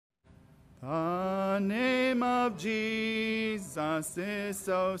The name of Jesus is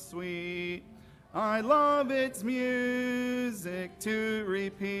so sweet. I love its music to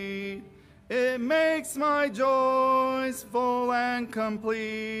repeat. It makes my joys full and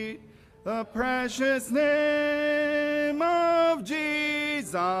complete. The precious name of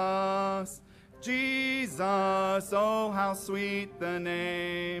Jesus. Jesus, oh how sweet the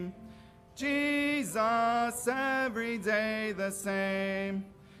name. Jesus, every day the same.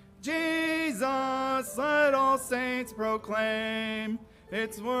 Jesus, let all saints proclaim,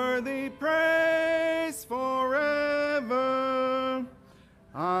 it's worthy praise forever.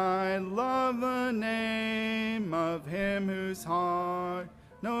 I love the name of him whose heart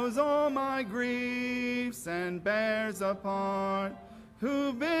knows all my griefs and bears a part,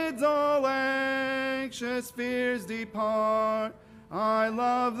 who bids all anxious fears depart. I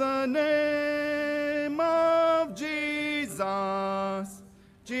love the name of Jesus.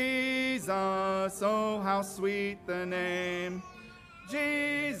 Jesus, oh how sweet the name.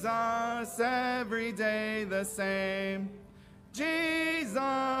 Jesus, every day the same.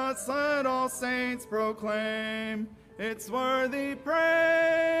 Jesus, let all saints proclaim, it's worthy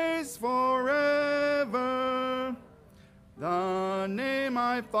praise forever. The name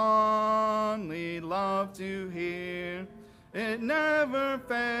I fondly love to hear, it never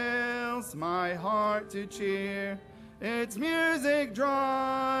fails my heart to cheer. Its music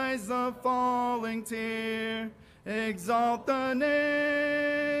dries the falling tear. Exalt the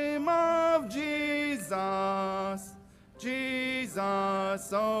name of Jesus.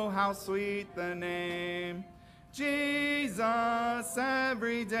 Jesus, oh how sweet the name. Jesus,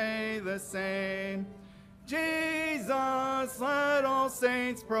 every day the same. Jesus, let all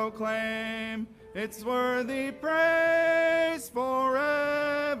saints proclaim, it's worthy praise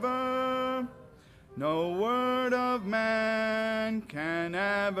forever. No word of man can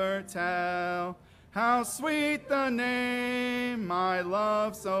ever tell how sweet the name I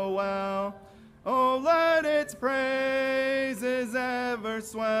love so well. Oh, let its praises ever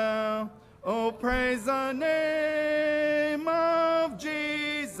swell. Oh, praise the name of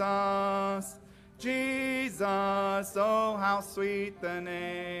Jesus. Jesus, oh, how sweet the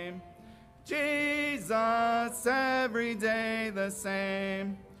name. Jesus, every day the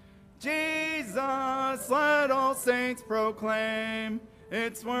same. Jesus, let all saints proclaim,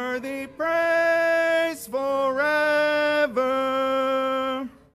 it's worthy praise forever.